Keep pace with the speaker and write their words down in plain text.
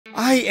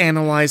I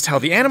analyzed how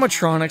the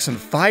animatronics in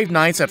Five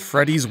Nights at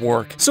Freddy's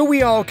work, so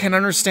we all can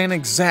understand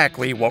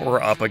exactly what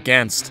we're up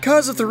against.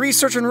 Cause if the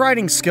research and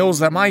writing skills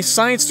that my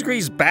science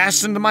degrees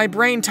bashed into my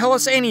brain tell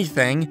us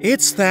anything,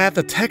 it's that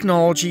the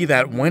technology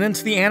that went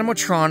into the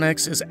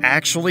animatronics is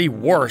actually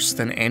worse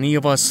than any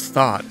of us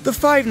thought. The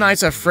Five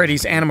Nights at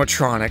Freddy's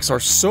animatronics are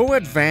so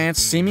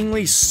advanced,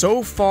 seemingly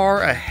so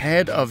far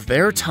ahead of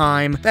their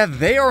time, that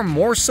they are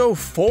more so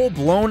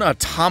full-blown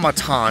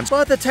automatons,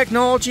 but the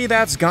technology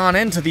that's gone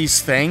into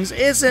these things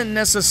isn't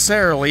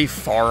necessarily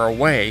far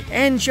away,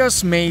 and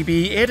just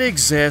maybe it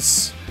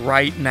exists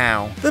right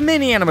now. The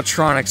mini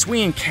animatronics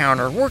we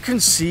encounter were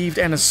conceived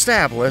and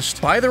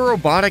established by the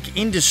robotic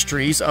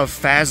industries of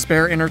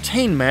Fazbear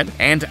Entertainment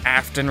and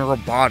Afton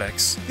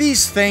Robotics.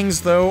 These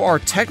things, though, are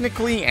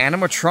technically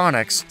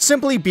animatronics,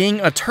 simply being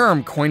a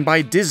term coined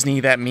by Disney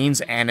that means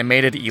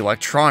animated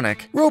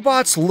electronic.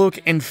 Robots look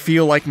and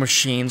feel like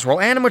machines, while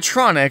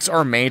animatronics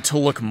are made to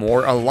look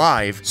more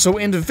alive, so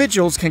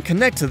individuals can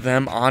connect to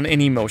them on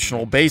an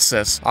emotional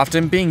basis,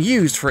 often being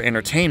used for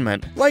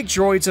entertainment. Like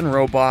droids and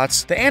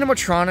robots, the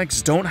animatronics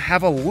don't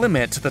have a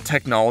limit to the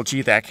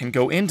technology that can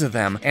go into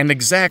them, and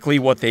exactly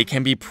what they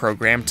can be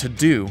programmed to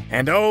do.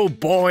 And oh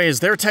boy, is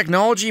their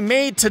technology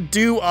made to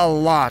do a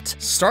lot.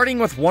 Starting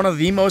with one of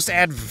the most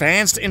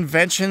advanced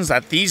inventions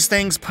that these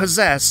things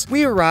possess,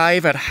 we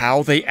arrive at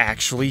how they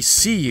actually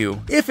see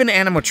you. If an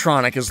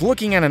animatronic is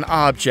looking at an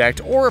object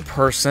or a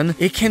person,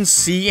 it can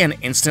see and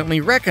instantly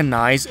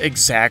recognize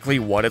exactly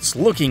what it's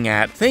looking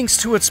at, thanks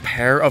to its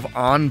pair of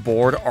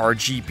onboard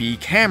RGB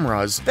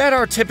cameras that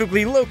are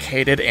typically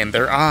located in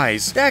their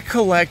eyes that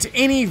collect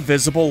any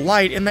visible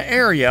light in the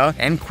area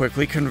and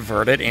quickly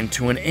convert it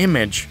into an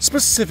image.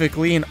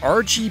 Specifically, an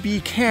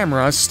RGB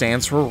camera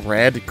stands for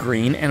red,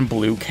 green, and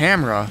blue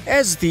camera,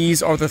 as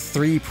these are the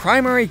three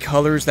primary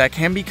colors that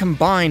can be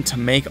combined to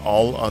make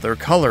all other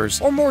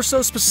colors, or more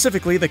so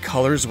specifically the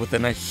colors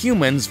within a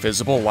human's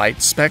visible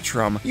light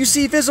spectrum. You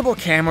see, visible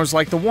cameras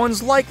like the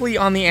ones likely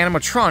on the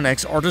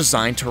animatronics are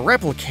designed to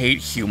replicate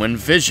human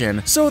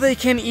vision, so they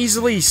can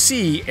easily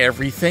see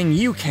everything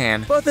you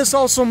can, but this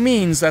also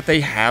means that they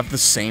have the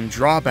same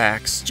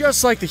drawbacks.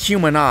 Just like the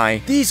human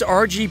eye, these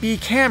RGB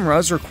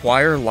cameras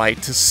require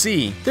light to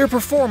see. Their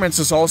performance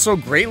is also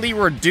greatly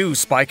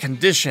reduced by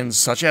conditions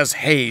such as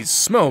haze,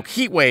 smoke,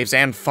 heat waves,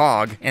 and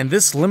fog, and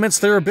this limits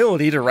their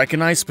ability to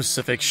recognize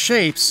specific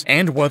shapes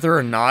and whether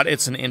or not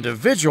it's an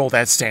individual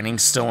that's standing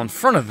still in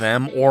front of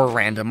them or a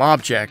random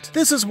object.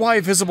 This is why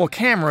visible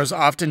cameras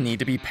often need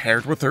to be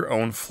paired with their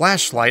own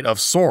flashlight of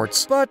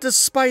sorts. But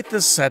despite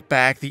this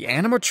setback, the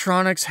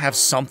animatronics have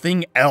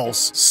something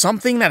else,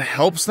 something that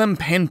helps them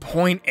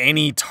pinpoint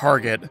any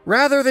target.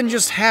 Rather than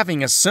just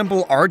having a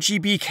simple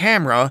RGB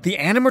camera, the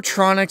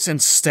animatronics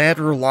instead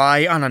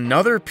rely on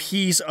another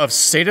piece of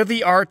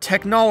state-of-the-art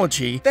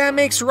technology that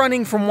makes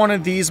running from one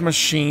of these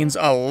machines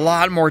a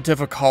lot more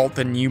difficult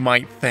than you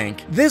might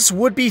think. This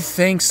would be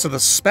thanks to the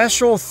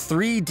special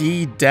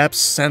 3D depth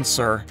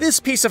sensor. This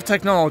piece of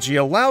technology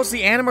allows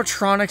the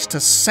animatronics to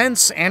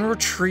sense and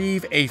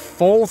retrieve a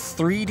full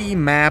 3D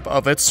map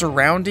of its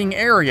surrounding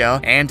area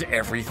and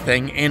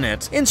everything in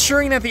it,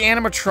 ensuring that the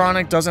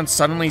animatronic doesn't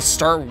suddenly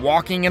start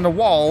walking into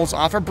walls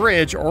off a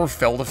bridge or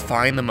fail to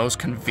find the most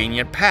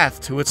convenient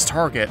path to its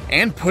target.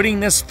 And putting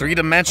this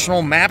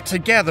three-dimensional map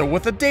together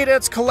with the data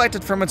it's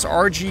collected from its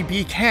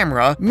RGB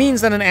camera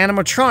means that an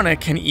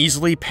animatronic can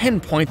easily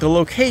pinpoint the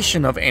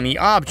location of any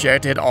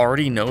object it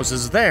already knows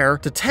is there,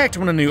 detect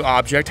when a new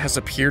object has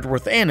appeared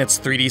within its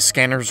 3D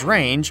scanner's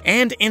range,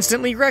 and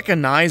instantly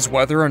recognize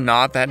whether or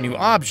not that new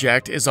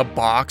object is a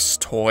box,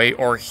 toy,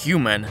 or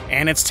human.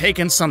 And it's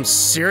taken some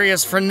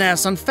serious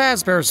finesse on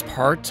Fazbear's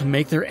part to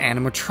make their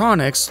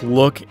animatronics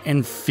look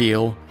and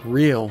feel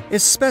real,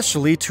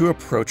 especially to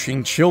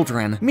approaching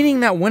children, meaning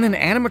that when an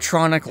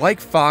animatronic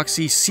like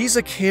Foxy sees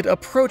a kid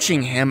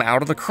approaching him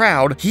out of the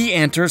crowd, he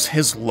enters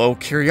his low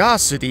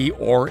curiosity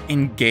or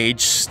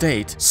engaged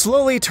state,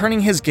 slowly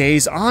turning his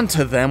gaze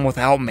onto them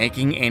without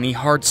making any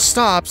hard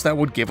stops that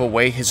would give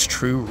away his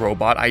true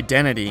robot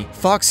identity.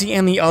 Foxy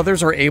and the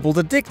others are able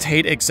to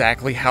dictate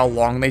exactly how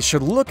long they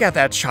should look at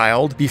that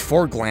child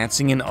before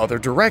glancing in other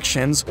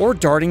directions or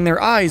darting their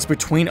eyes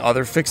between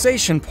other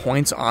fixation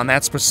points on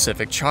that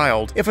specific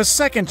child. If a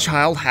second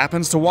child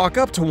happens to walk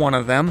up to one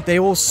of them, they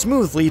will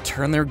smoothly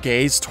turn their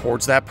gaze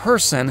towards that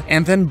person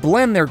and then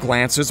blend their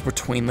glances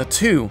between the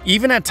two,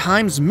 even at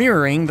times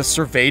mirroring the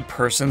surveyed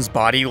person's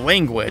body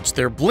language,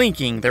 their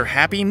blinking, their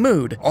happy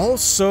mood, all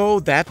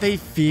so that they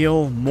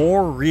feel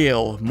more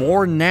real,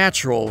 more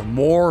natural,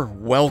 more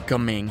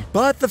welcoming.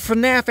 But the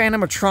FNAF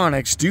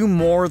animatronics do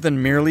more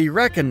than merely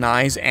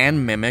recognize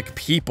and mimic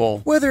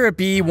people. Whether it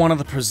be one of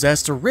the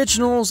possessed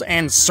originals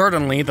and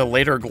certainly the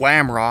later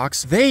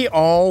Glamrocks, they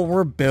all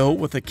were built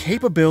with the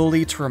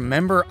capability to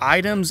remember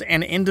items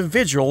and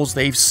individuals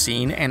they've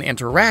seen and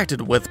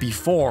interacted with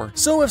before.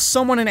 So if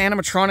someone an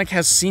animatronic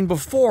has seen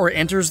before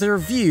enters their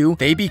view,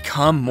 they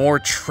become more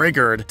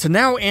triggered to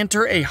now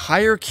enter a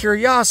higher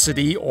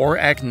curiosity or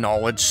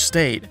acknowledged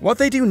state. What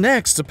they do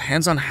next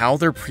depends on how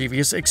their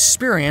previous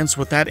experience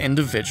with that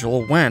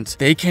individual went. moment.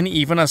 They can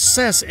even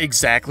assess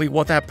exactly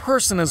what that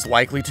person is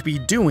likely to be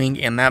doing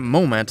in that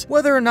moment,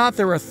 whether or not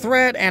they're a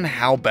threat and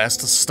how best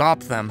to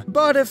stop them.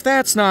 But if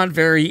that's not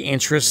very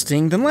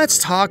interesting, then let's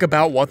talk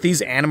about what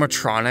these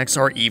animatronics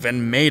are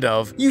even made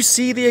of. You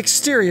see, the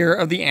exterior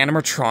of the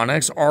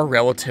animatronics are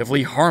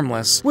relatively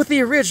harmless, with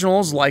the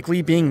originals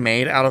likely being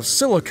made out of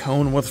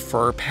silicone with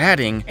fur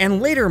padding,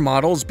 and later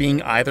models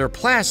being either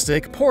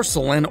plastic,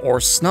 porcelain, or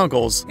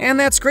snuggles. And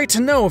that's great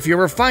to know if you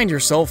ever find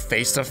yourself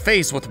face to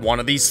face with one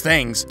of these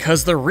things,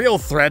 cause the real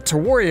threat to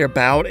worry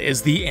about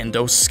is the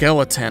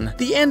endoskeleton.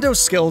 The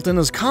endoskeleton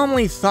is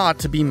commonly thought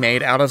to be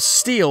made out of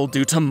steel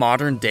due to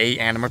modern day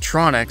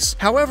animatronics.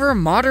 However,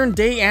 modern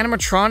day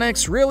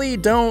animatronics really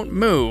don't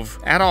move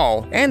at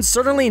all, and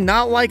certainly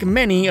not like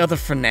many of the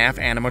FNAF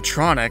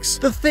animatronics.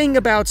 The thing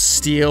about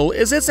steel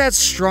is it's as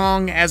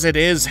strong as it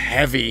is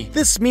heavy.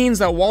 This means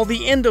that while the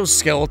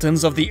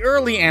endoskeletons of the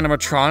early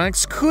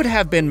animatronics could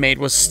have been made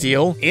with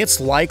steel, it's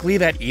likely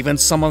that even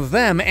some of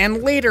them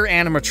and later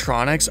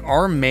animatronics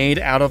are made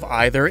out of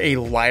either a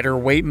lighter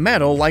weight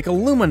metal like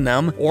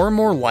aluminum or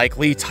more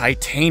likely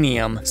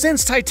titanium.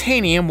 Since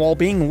titanium, while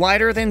being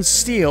lighter than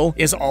steel,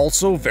 is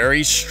also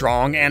very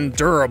strong and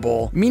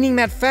durable, meaning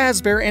that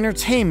Fazbear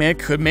Entertainment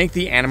could make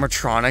the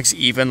animatronics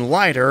even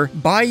lighter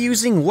by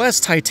using less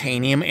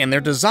titanium in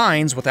their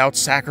designs without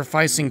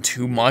sacrificing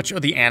too much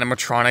of the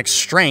animatronics'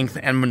 strength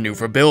and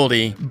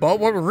maneuverability. But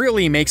what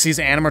really makes these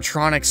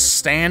animatronics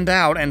stand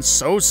out and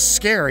so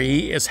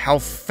scary is how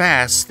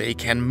fast they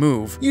can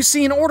move. You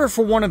see, in order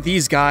for one of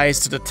these guys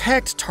to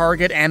detect,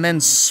 target, and then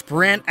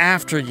sprint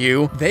after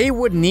you, they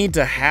would need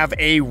to have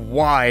a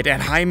wide,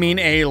 and I mean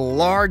a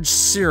large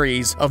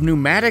series of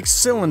pneumatic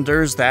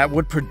cylinders that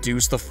would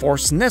produce the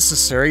force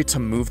necessary to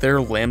move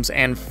their limbs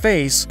and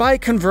face by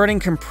converting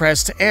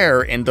compressed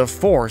air into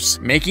force,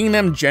 making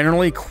them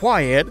generally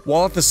quiet,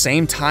 while at the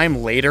same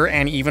time later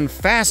and even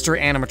faster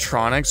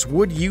animatronics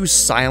would use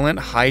silent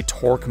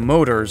high-torque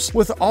motors,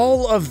 with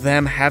all of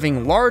them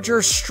having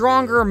larger,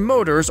 stronger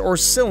motors or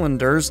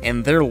cylinders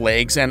in their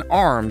legs and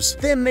arms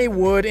than they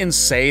would in,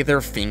 say,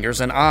 their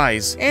fingers and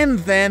eyes. And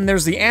then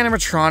there's the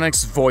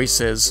animatronics'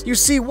 voices. You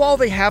see, while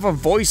they have a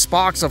voice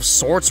box of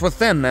sorts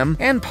within them,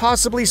 and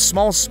possibly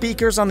small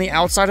speakers on the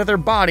outside of their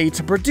body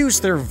to produce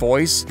their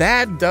voice,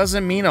 that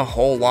doesn't mean a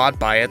whole lot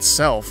by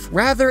itself.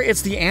 Rather,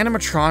 it's the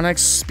animatronics'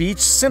 speech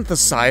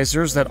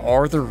synthesizers that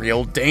are the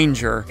real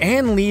danger,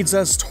 and leads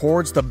us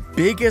towards the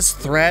biggest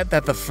threat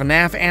that the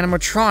FNAF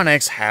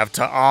animatronics have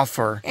to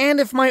offer. And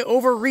if my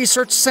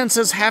over-researched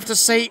senses have to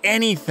say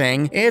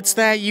anything, it's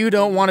that you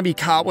don't want to be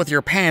caught with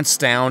your pants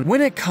down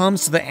when it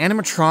comes to the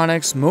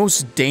animatronics'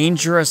 most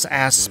dangerous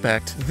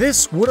aspect.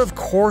 This would of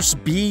course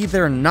be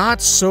their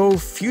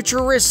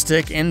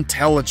not-so-futuristic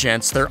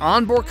intelligence, their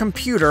onboard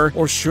computer,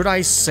 or should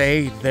I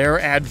say their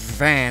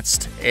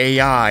advanced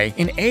AI.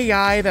 An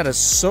AI that is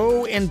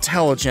so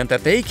intelligent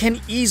that they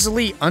can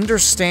easily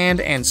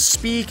understand and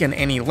speak in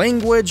any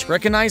language,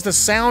 recognize the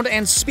sound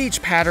and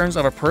speech patterns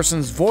of a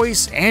person's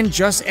voice, and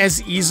just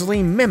as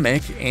easily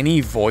mimic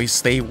any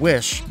voice they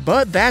wish.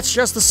 But that's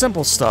just the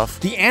simple stuff.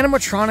 The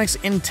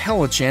animatronics'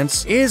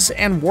 intelligence is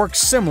and works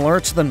similar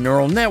to the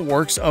neural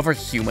networks of a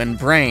human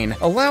brain,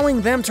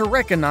 allowing them to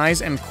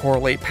recognize and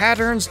correlate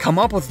patterns, come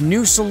up with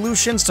new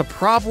solutions to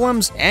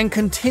problems, and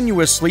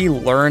continuously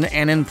learn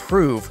and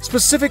improve.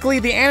 Specifically,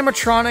 the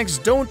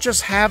animatronics don't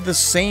just have the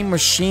same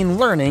machine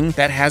learning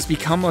that has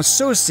become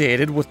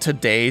associated with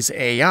today's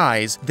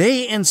AIs.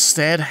 They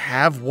instead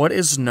have what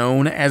is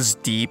known as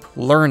deep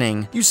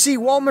learning. You see,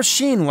 while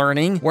machine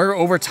learning, where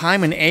over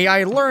time an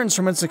AI learns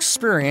from its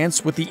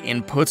experience with the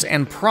inputs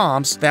and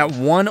prompts that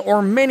one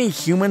or many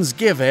humans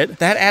give it,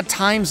 that at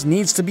times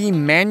needs to be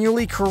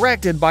manually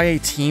corrected by a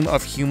team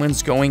of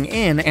humans going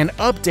in and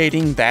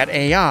updating that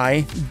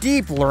AI,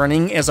 deep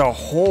learning is a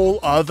whole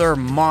other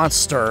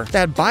monster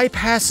that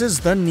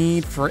bypasses the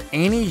need for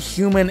any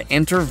human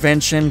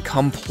intervention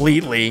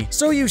completely.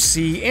 So you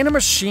see, in a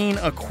machine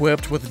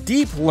equipped with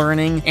deep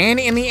learning, and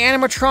in the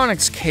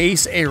animatronics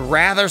case, a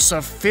rather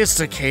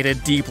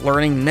sophisticated deep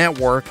learning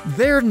network,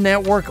 their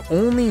network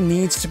only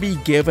needs to be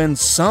given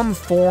some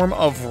form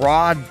of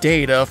raw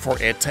data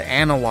for it to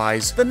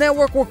analyze. The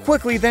network will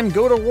quickly then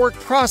go to work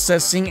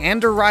processing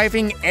and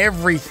deriving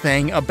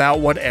everything about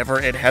whatever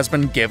it has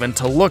been given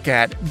to look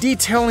at,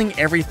 detailing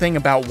everything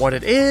about what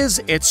it is,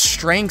 its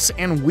strengths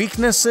and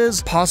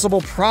weaknesses,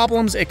 possible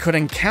problems it could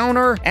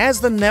encounter,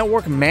 as the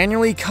network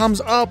manually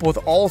comes up with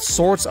all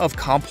sorts of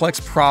complex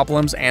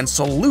problems and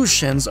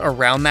solutions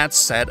around that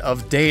set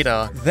of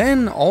data.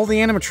 Then all the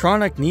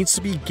animatronic needs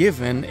to be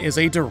given is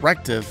a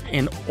directive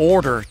in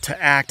order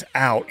to act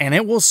out, and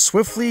it will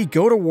swiftly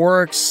go to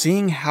work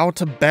seeing how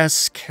to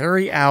best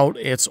carry out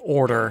its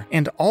order.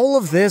 And all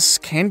of this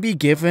can be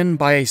given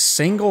by a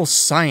single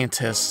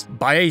scientist,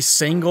 by a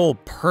single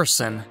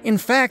person. In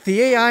fact,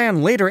 the AI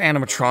on later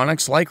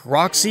animatronics like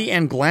Roxy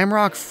and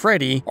Glamrock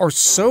Freddy are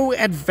so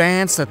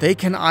advanced that they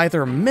can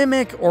either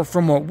mimic or,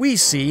 from what we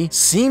see,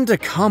 seem to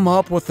come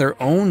up with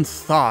their own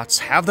thoughts,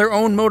 have their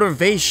own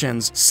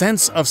motivations,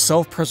 sense of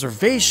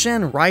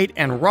self-preservation, right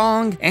and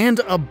wrong, and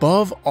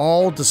above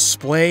all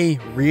display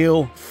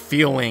real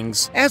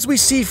feelings. As we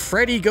see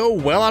Freddy go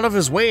well out of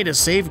his way to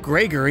save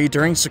Gregory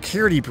during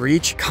security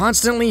breach,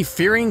 constantly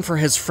fearing for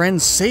his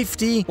friend's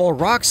safety, while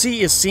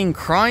Roxy is seen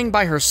crying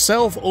by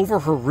herself over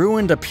her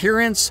ruined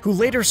appearance, who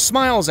later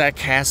smiles at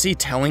Cassie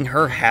telling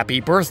her happy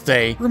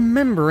birthday,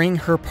 remembering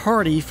her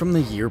party from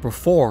the year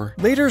before,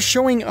 later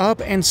showing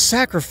up and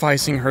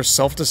sacrificing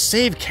herself to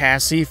save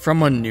Cassie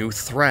from a new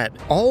threat,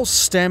 all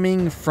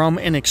stemming from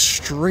an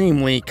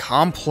extremely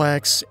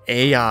complex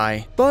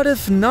AI. But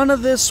if none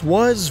of this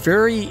was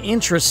very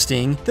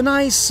interesting, then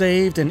I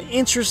saved an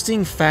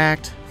interesting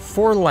fact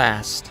for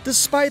last.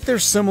 Despite their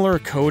similar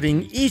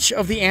coding, each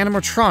of the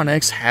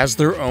animatronics has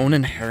their own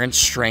inherent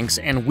strengths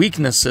and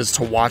weaknesses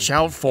to watch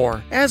out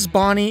for, as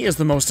Bonnie is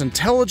the most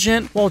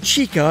intelligent, while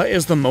Chica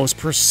is the most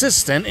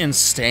persistent in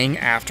staying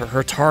after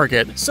her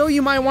target. So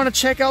you might want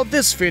to check out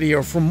this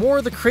video for more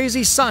of the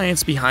crazy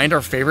science behind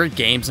our favorite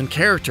games and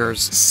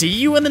characters. See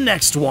you in the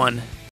next one!